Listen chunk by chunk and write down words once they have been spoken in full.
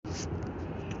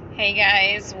Hey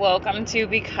guys, welcome to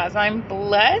Because I'm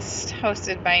Blessed,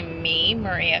 hosted by me,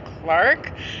 Maria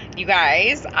Clark. You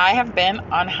guys, I have been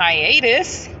on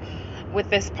hiatus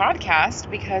with this podcast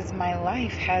because my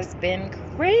life has been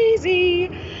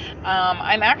crazy.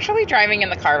 I'm actually driving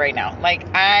in the car right now.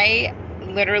 I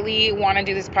literally want to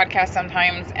do this podcast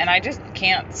sometimes, and I just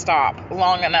can't stop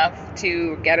long enough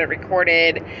to get it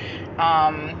recorded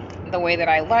the way that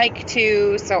I like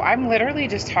to. So I'm literally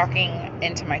just talking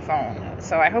into my phone.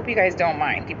 So I hope you guys don't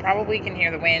mind. You probably can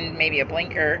hear the wind, maybe a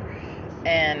blinker,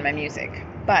 and my music.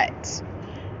 But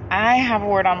I have a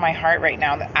word on my heart right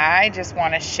now that I just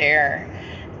want to share.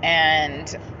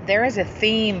 And there is a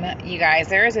theme, you guys.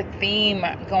 There is a theme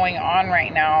going on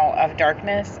right now of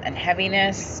darkness and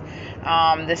heaviness.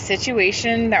 The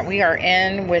situation that we are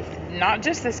in with not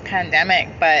just this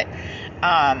pandemic, but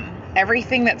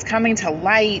everything that's coming to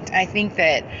light. I think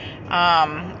that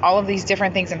all of these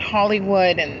different things in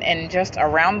Hollywood and just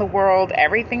around the world,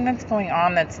 everything that's going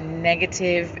on that's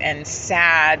negative and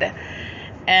sad.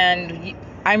 And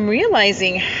I'm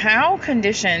realizing how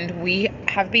conditioned we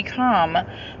have become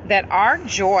that our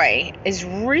joy is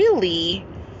really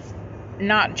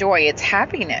not joy, it's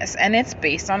happiness. And it's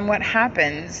based on what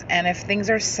happens. And if things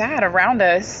are sad around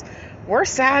us, we're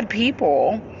sad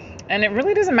people. And it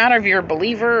really doesn't matter if you're a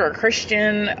believer or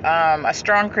Christian, a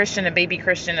strong Christian, a baby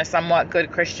Christian, a somewhat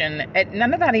good Christian.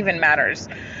 None of that even matters.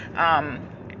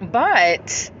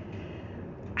 But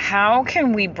how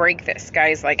can we break this,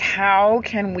 guys? How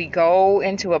can we go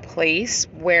into a place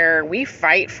where we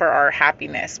fight for our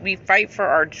happiness? We fight for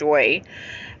our joy,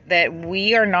 that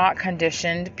we are not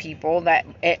conditioned people, that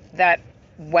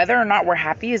whether or not we're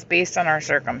happy is based on our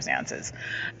circumstances.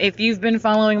 If you've been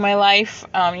following my life,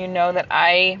 you know that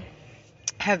I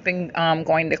have been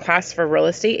going to class for real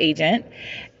estate agent,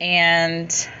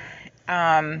 and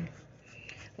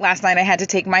last night I had to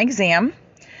take my exam,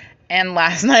 and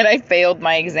last night I failed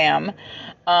my exam.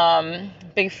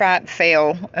 Big fat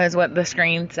fail is what the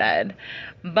screen said.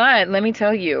 But let me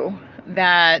tell you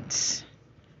that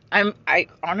I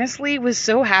honestly was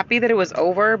so happy that it was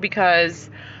over,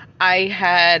 because I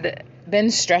had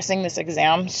been stressing this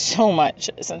exam so much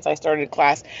since I started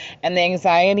class, and the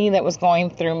anxiety that was going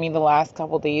through me the last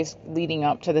couple days leading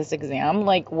up to this exam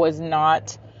was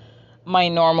not my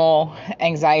normal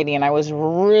anxiety. And I was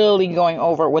really going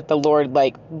over it with the Lord,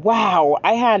 wow,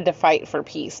 I had to fight for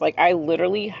peace. I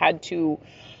literally had to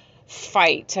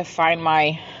fight to find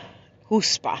my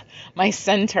chutzpah, my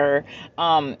center,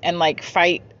 and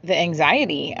fight the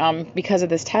anxiety because of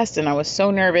this test. And I was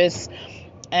so nervous,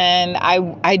 and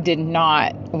I did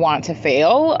not want to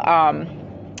fail,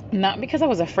 not because I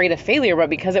was afraid of failure, but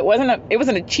because it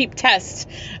wasn't a cheap test.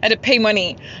 I had to pay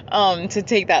money to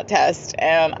take that test,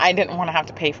 and I didn't want to have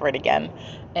to pay for it again.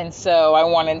 And so I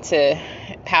wanted to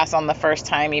pass on the first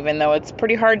time, even though it's a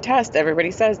pretty hard test.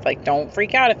 Everybody says, don't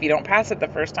freak out if you don't pass it the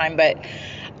first time. But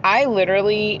I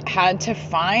literally had to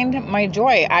find my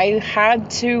joy. I had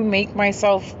to make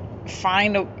myself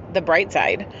find the bright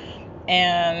side.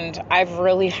 And I've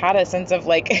really had a sense of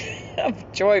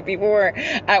of joy. People were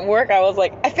at work, I was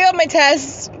I failed my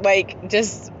test,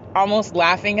 just almost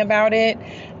laughing about it.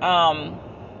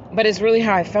 But it's really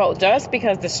how I felt, just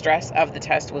because the stress of the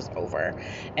test was over.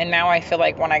 And now I feel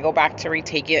when I go back to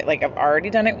retake it, I've already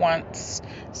done it once,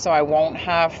 so I won't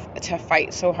have to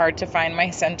fight so hard to find my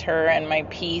center and my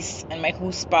peace and my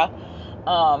chutzpah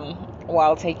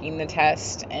while taking the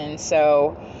test. And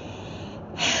so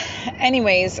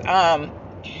anyways, I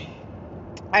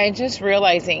just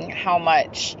realizing how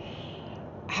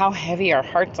heavy our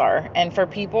hearts are. And for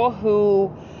people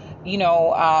who,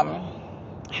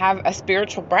 have a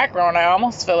spiritual background, I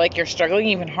almost feel you're struggling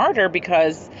even harder,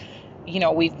 because,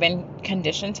 we've been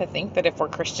conditioned to think that if we're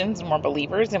Christians and we're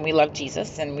believers and we love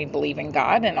Jesus and we believe in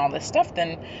God and all this stuff,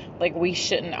 then we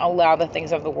shouldn't allow the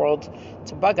things of the world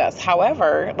to bug us.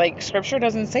 However, scripture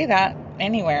doesn't say that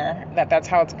anywhere, that's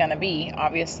how it's going to be.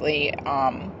 Obviously,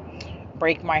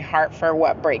 break my heart for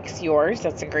what breaks yours.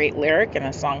 That's a great lyric in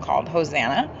a song called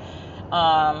Hosanna.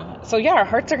 So yeah, our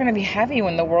hearts are going to be heavy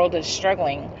when the world is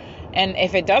struggling. And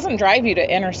if it doesn't drive you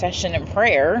to intercession and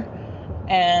prayer,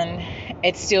 and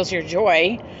it steals your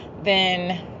joy,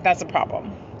 then that's a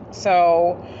problem.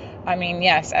 So,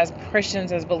 yes, as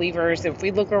Christians, as believers, if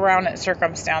we look around at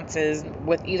circumstances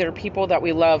with either people that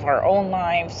we love, our own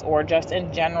lives, or just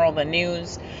in general the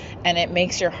news, and it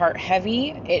makes your heart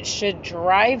heavy, it should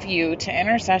drive you to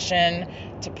intercession,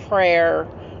 to prayer,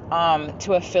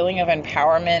 to a feeling of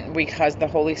empowerment, because the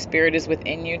Holy Spirit is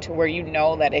within you, to where you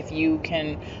know that if you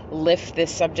can lift this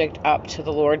subject up to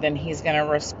the Lord, then He's going to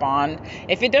respond.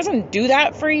 If it doesn't do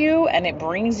that for you, and it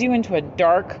brings you into a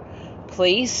dark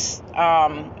place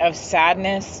of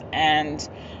sadness and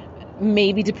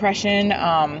maybe depression,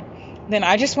 then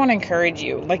I just want to encourage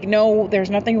you. Like, no, there's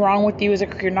nothing wrong with you.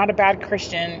 You're not a bad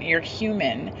Christian. You're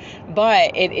human.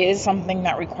 But it is something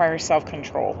that requires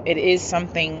self-control. It is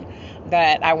something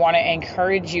that I want to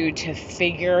encourage you to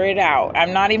figure it out.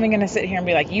 I'm not even going to sit here and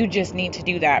be like, you just need to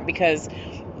do that, because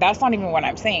that's not even what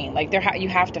I'm saying. Like, you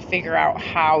have to figure out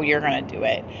how you're going to do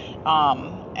it.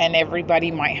 And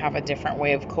everybody might have a different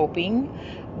way of coping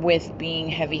with being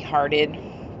heavy-hearted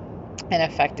and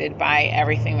affected by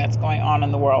everything that's going on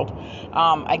in the world.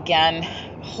 Again,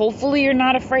 hopefully you're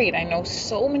not afraid. I know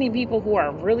so many people who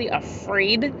are really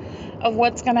afraid of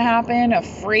what's going to happen,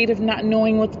 afraid of not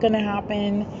knowing what's going to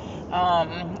happen.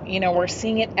 We're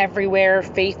seeing it everywhere,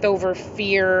 faith over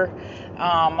fear.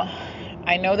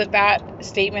 I know that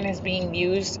statement is being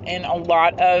used in a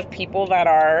lot of people that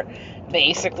are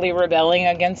basically rebelling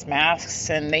against masks,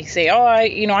 and they say,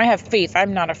 I have faith,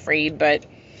 I'm not afraid. But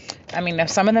I mean,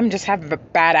 some of them just have a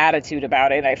bad attitude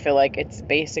about it. I feel like it's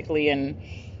basically in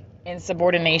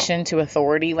insubordination to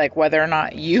authority. Like, whether or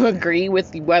not you agree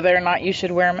with whether or not you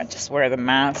should wear them, just wear the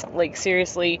mask. Like,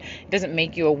 seriously, it doesn't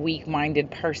make you a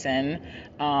weak-minded person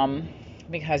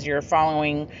because you're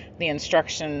following the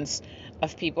instructions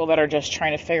of people that are just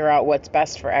trying to figure out what's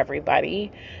best for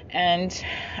everybody. And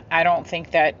I don't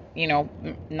think that,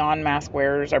 non-mask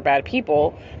wearers are bad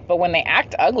people, but when they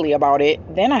act ugly about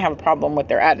it, then I have a problem with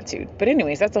their attitude. But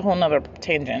anyways, that's a whole nother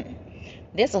tangent.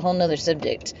 That's a whole nother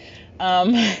subject.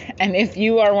 And if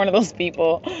you are one of those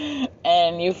people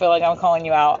and you feel like I'm calling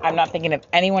you out, I'm not thinking of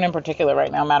anyone in particular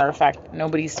right now. Matter of fact,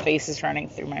 nobody's face is running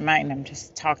through my mind. I'm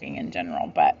just talking in general.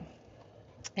 But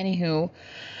anywho,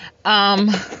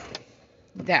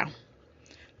 yeah,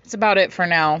 that's about it for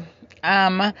now.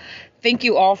 Thank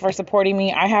you all for supporting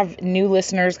me. I have new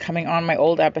listeners coming on my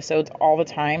old episodes all the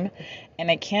time, and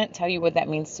I can't tell you what that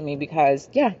means to me, because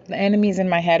the enemy's in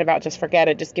my head about just forget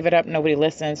it, just give it up. Nobody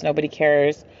listens, nobody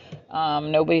cares.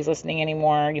 Nobody's listening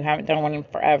anymore. You haven't done one in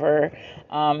forever.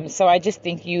 So I just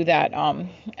thank you that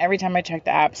every time I check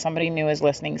the app, somebody new is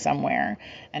listening somewhere.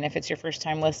 And if it's your first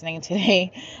time listening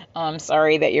today, I'm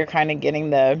sorry that you're kind of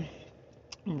getting the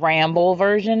ramble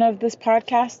version of this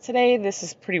podcast today. This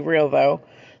is pretty real, though.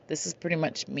 This is pretty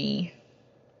much me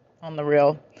on the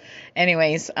real.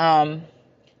 Anyways,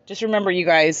 just remember, you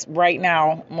guys, right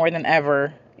now more than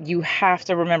ever, you have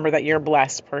to remember that you're a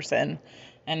blessed person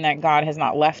and that God has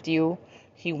not left you.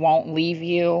 He won't leave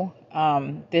you.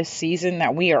 This season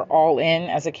that we are all in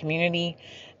as a community,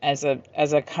 as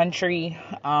a country,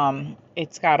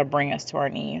 it's got to bring us to our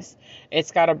knees.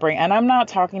 It's got to bring, and I'm not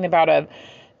talking about a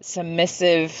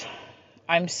submissive,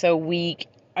 I'm so weak.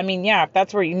 I mean, if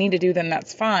that's where you need to do, then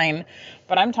that's fine.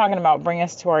 But I'm talking about bring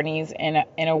us to our knees in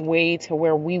a way to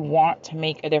where we want to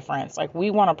make a difference. Like,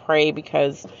 we want to pray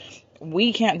because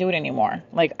we can't do it anymore.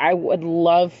 Like, I would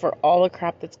love for all the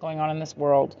crap that's going on in this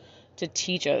world to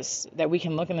teach us that we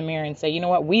can look in the mirror and say, you know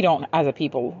what, we don't, as a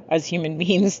people, as human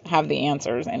beings, have the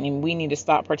answers. I mean, we need to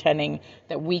stop pretending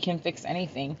that we can fix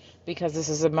anything, because this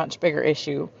is a much bigger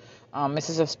issue. This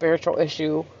is a spiritual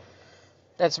issue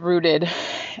that's rooted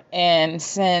in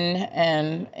sin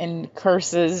and in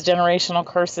curses, generational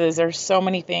curses. There's so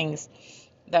many things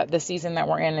that the season that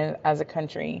we're in as a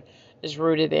country is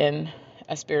rooted in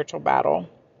a spiritual battle.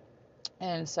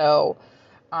 And so,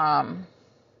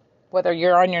 whether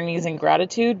you're on your knees in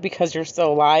gratitude because you're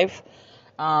still alive,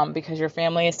 because your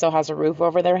family still has a roof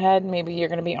over their head, maybe you're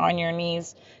going to be on your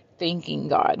knees thanking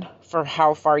God for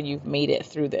how far you've made it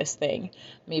through this thing.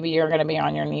 Maybe you're going to be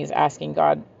on your knees asking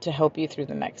God to help you through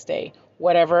the next day.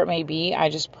 Whatever it may be, I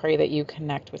just pray that you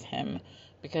connect with Him,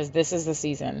 because this is the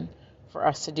season for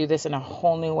us to do this in a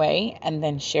whole new way and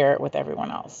then share it with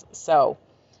everyone else. So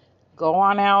go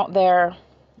on out there,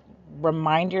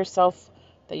 remind yourself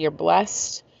that you're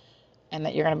blessed and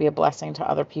that you're going to be a blessing to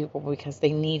other people, because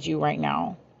they need you right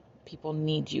now. People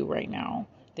need you right now.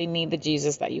 They need the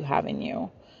Jesus that you have in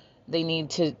you. They need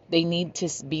to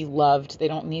be loved. They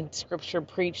don't need scripture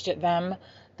preached at them.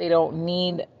 They don't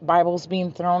need Bibles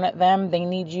being thrown at them. They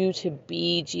need you to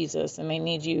be Jesus, and they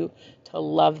need you to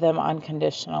love them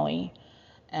unconditionally.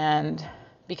 And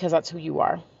because that's who you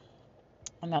are,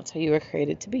 and that's who you were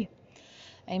created to be.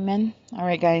 Amen. All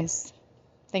right, guys.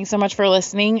 Thanks so much for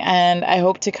listening, and I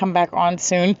hope to come back on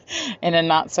soon in a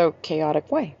not so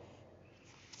chaotic way.